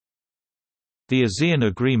The ASEAN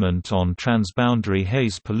Agreement on Transboundary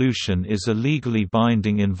Haze Pollution is a legally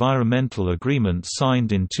binding environmental agreement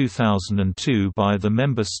signed in 2002 by the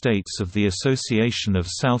member states of the Association of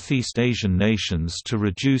Southeast Asian Nations to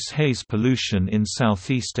reduce haze pollution in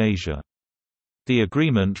Southeast Asia. The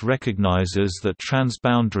agreement recognizes that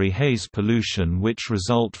transboundary haze pollution which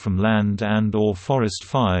result from land and/or forest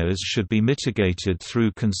fires should be mitigated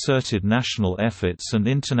through concerted national efforts and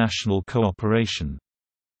international cooperation.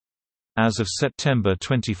 As of September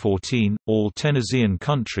 2014, all 10 ASEAN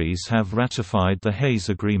countries have ratified the Haze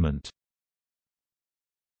Agreement.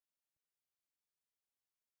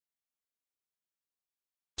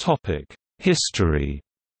 History.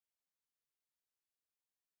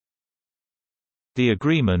 The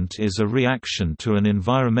agreement is a reaction to an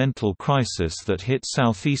environmental crisis that hit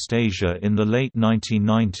Southeast Asia in the late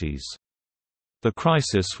 1990s. The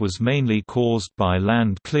crisis was mainly caused by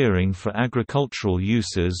land clearing for agricultural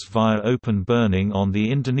uses via open burning on the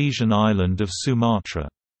Indonesian island of Sumatra.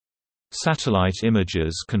 Satellite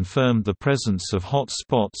images confirmed the presence of hot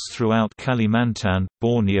spots throughout Kalimantan,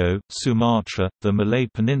 Borneo, Sumatra, the Malay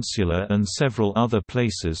Peninsula and several other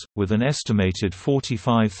places, with an estimated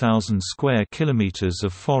 45,000 square kilometers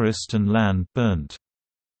of forest and land burnt.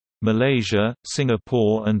 Malaysia,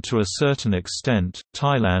 Singapore and to a certain extent,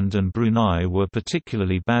 Thailand and Brunei were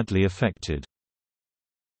particularly badly affected.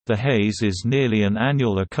 The haze is nearly an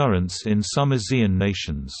annual occurrence in some ASEAN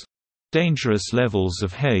nations. Dangerous levels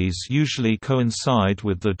of haze usually coincide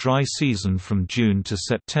with the dry season from June to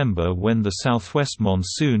September when the southwest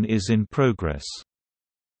monsoon is in progress.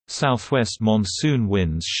 Southwest monsoon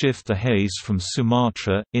winds shift the haze from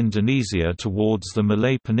Sumatra, Indonesia towards the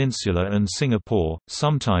Malay Peninsula and Singapore,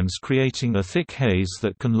 sometimes creating a thick haze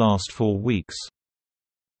that can last for weeks.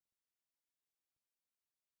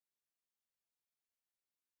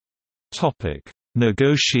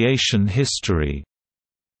 Negotiation history.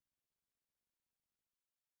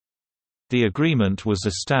 The agreement was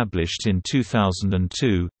established in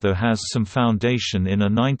 2002, though has some foundation in a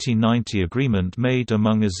 1990 agreement made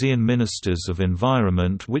among ASEAN ministers of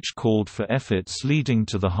environment which called for efforts leading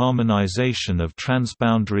to the harmonization of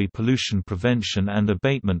transboundary pollution prevention and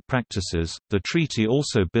abatement practices. The treaty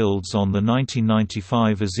also builds on the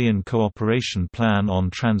 1995 ASEAN Cooperation Plan on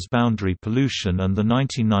Transboundary Pollution and the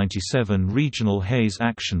 1997 Regional Haze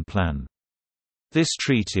Action Plan. This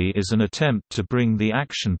treaty is an attempt to bring the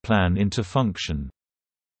action plan into function.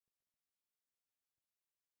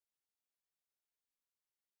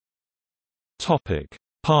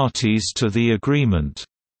 Parties to the agreement.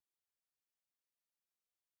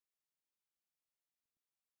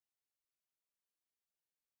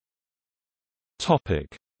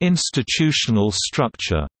 Institutional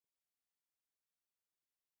structure.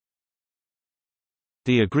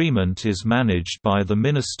 The agreement is managed by the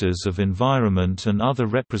Ministers of Environment and other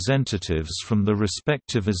representatives from the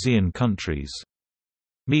respective ASEAN countries.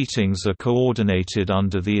 Meetings are coordinated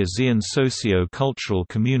under the ASEAN Socio-Cultural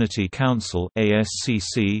Community Council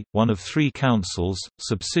 (ASCC), one of three councils,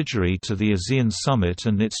 subsidiary to the ASEAN Summit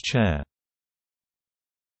and its chair.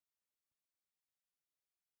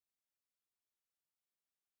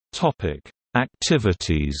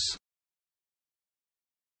 Activities.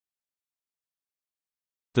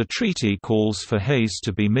 The treaty calls for haze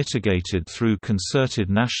to be mitigated through concerted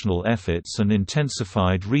national efforts and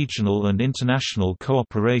intensified regional and international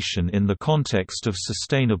cooperation in the context of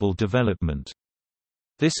sustainable development.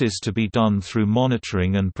 This is to be done through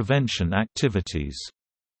monitoring and prevention activities.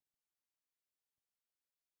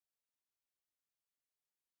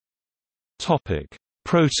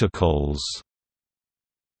 Protocols.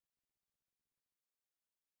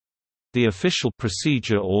 The official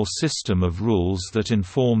procedure or system of rules that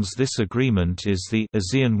informs this agreement is the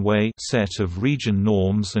ASEAN Way set of region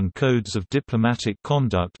norms and codes of diplomatic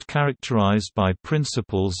conduct characterized by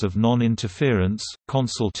principles of non-interference,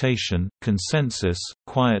 consultation, consensus,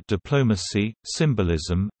 quiet diplomacy,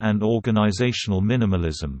 symbolism, and organizational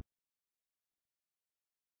minimalism.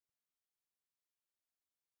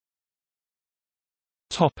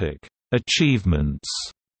 Achievements.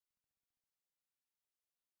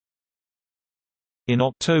 In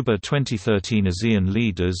October 2013, ASEAN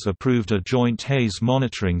leaders approved a joint haze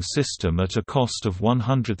monitoring system at a cost of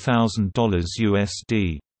 $100,000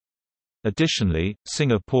 USD. Additionally,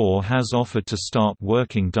 Singapore has offered to start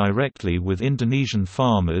working directly with Indonesian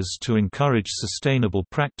farmers to encourage sustainable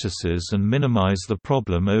practices and minimize the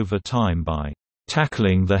problem over time by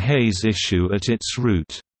tackling the haze issue at its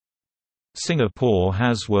root. Singapore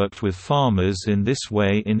has worked with farmers in this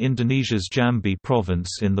way in Indonesia's Jambi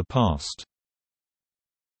province in the past.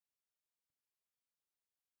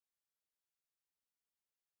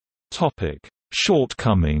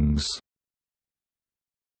 Shortcomings.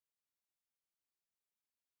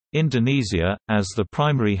 Indonesia, as the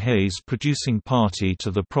primary haze-producing party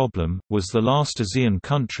to the problem, was the last ASEAN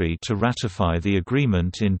country to ratify the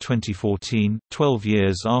agreement in 2014, 12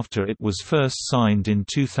 years after it was first signed in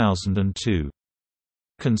 2002.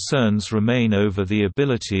 Concerns remain over the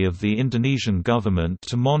ability of the Indonesian government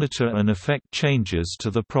to monitor and effect changes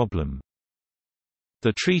to the problem.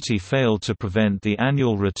 The treaty failed to prevent the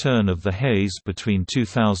annual return of the haze between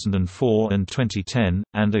 2004 and 2010,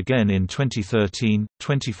 and again in 2013,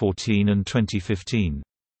 2014 and 2015.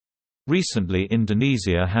 Recently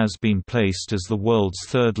Indonesia has been placed as the world's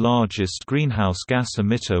third largest greenhouse gas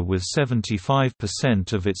emitter with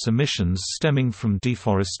 75% of its emissions stemming from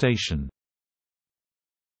deforestation.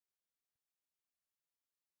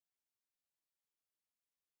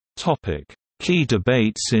 Key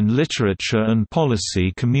debates in literature and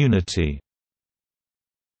policy community.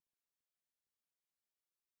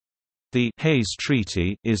 The Haze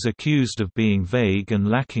Treaty is accused of being vague and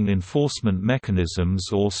lacking enforcement mechanisms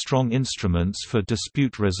or strong instruments for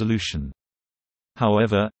dispute resolution.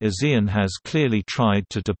 However, ASEAN has clearly tried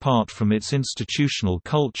to depart from its institutional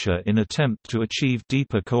culture in attempt to achieve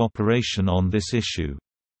deeper cooperation on this issue.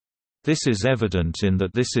 This is evident in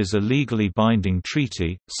that this is a legally binding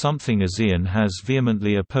treaty, something ASEAN has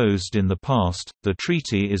vehemently opposed in the past. The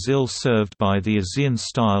treaty is ill-served by the ASEAN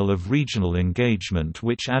style of regional engagement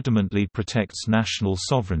which adamantly protects national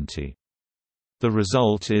sovereignty. The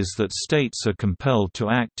result is that states are compelled to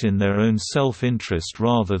act in their own self-interest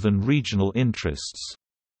rather than regional interests.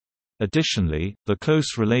 Additionally, the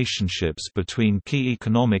close relationships between key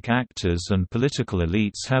economic actors and political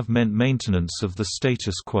elites have meant maintenance of the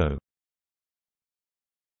status quo.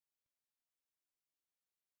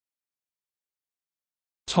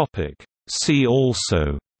 See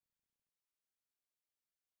also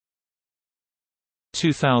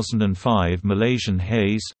 2005 Malaysian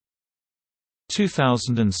haze,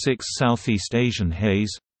 2006 Southeast Asian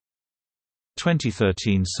haze,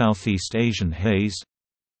 2013 Southeast Asian haze,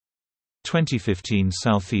 2015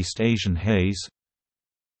 Southeast Asian haze,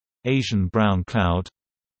 Asian brown cloud,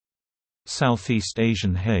 Southeast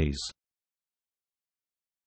Asian haze.